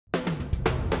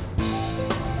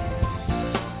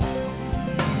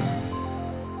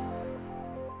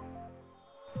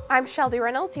I'm Shelby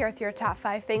Reynolds here with your top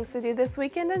 5 things to do this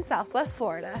weekend in Southwest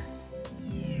Florida.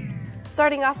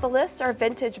 Starting off the list are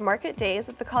vintage market days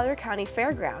at the Collier County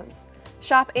Fairgrounds.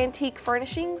 Shop antique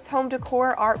furnishings, home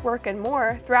decor, artwork, and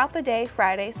more throughout the day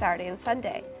Friday, Saturday, and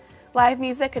Sunday. Live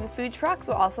music and food trucks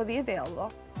will also be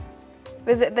available.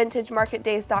 Visit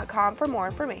vintagemarketdays.com for more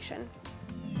information.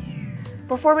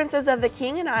 Performances of The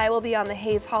King and I will be on the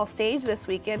Hayes Hall stage this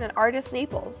weekend at Artist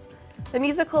Naples. The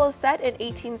musical is set in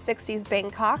 1860s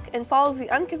Bangkok and follows the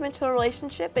unconventional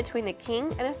relationship between a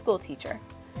king and a schoolteacher.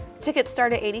 Tickets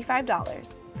start at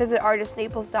 $85. Visit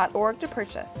artistnaples.org to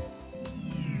purchase.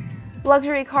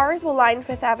 Luxury cars will line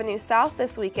 5th Avenue South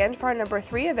this weekend for our number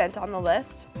 3 event on the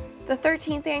list. The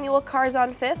 13th annual Cars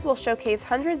on 5th will showcase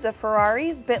hundreds of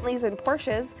Ferraris, Bentleys, and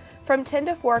Porsches from 10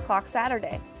 to 4 o'clock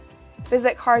Saturday.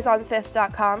 Visit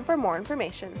carsonfifth.com for more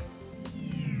information.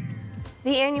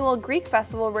 The annual Greek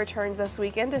Festival returns this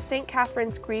weekend to St.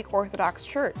 Catherine's Greek Orthodox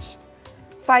Church.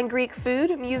 Find Greek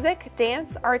food, music,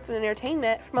 dance, arts, and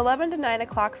entertainment from 11 to 9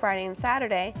 o'clock Friday and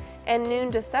Saturday, and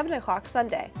noon to 7 o'clock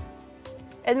Sunday.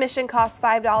 Admission costs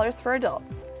 $5 for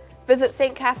adults. Visit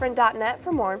stcatherine.net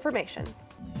for more information.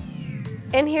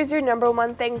 And here's your number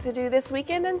 1 thing to do this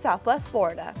weekend in Southwest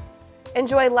Florida.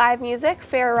 Enjoy live music,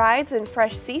 fair rides, and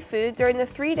fresh seafood during the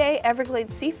 3-day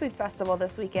Everglades Seafood Festival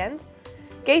this weekend.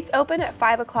 Gates open at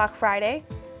 5 o'clock Friday,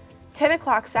 10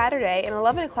 o'clock Saturday, and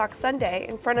 11 o'clock Sunday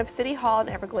in front of City Hall in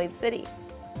Everglades City.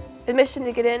 Admission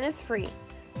to get in is free.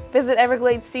 Visit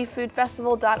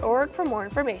evergladesseafoodfestival.org for more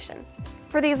information.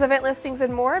 For these event listings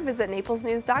and more, visit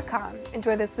naplesnews.com.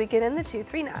 Enjoy this weekend in the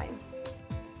 239.